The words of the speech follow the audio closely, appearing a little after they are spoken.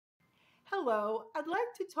Hello, I'd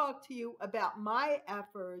like to talk to you about my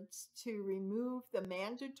efforts to remove the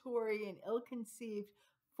mandatory and ill-conceived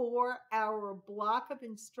 4-hour block of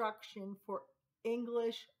instruction for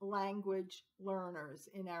English language learners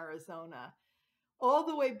in Arizona. All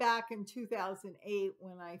the way back in 2008,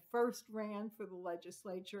 when I first ran for the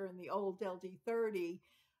legislature in the old LD30,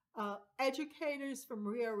 educators from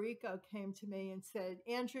Rio Rico came to me and said,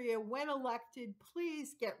 Andrea, when elected,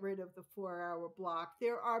 please get rid of the 4-hour block.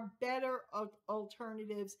 There are better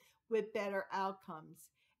alternatives with better outcomes.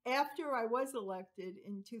 After I was elected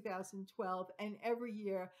in 2012, and every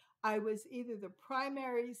year I was either the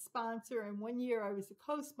primary sponsor, and one year I was a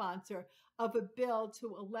co-sponsor of a bill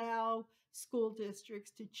to allow school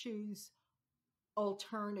districts to choose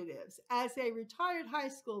alternatives. As a retired high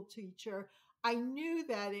school teacher, I knew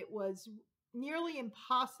that it was nearly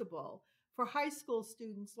impossible for high school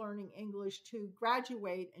students learning English to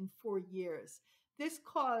graduate in 4 years. This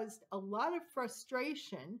caused a lot of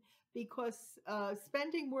frustration because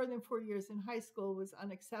spending more than 4 years in high school was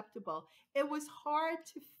unacceptable. It was hard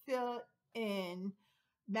to fill in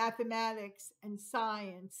mathematics and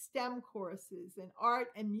science, STEM courses, and art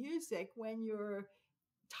and music when you're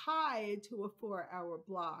tied to a 4-hour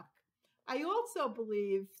block. I also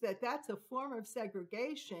believe that that's a form of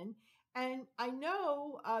segregation, and I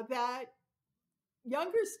know that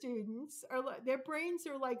younger students their brains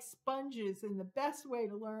are like sponges, and the best way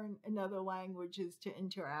to learn another language is to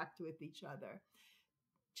interact with each other.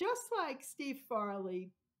 Just like Steve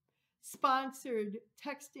Farley sponsored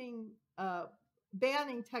texting,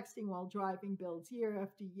 banning texting while driving bills year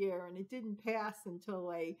after year, and it didn't pass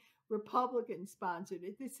until a Republican sponsored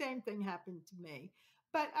it. The same thing happened to me.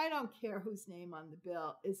 But I don't care whose name on the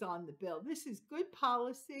bill is on the bill. This is good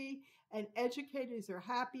policy, and educators are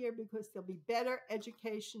happier because there'll be better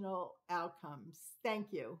educational outcomes.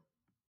 Thank you.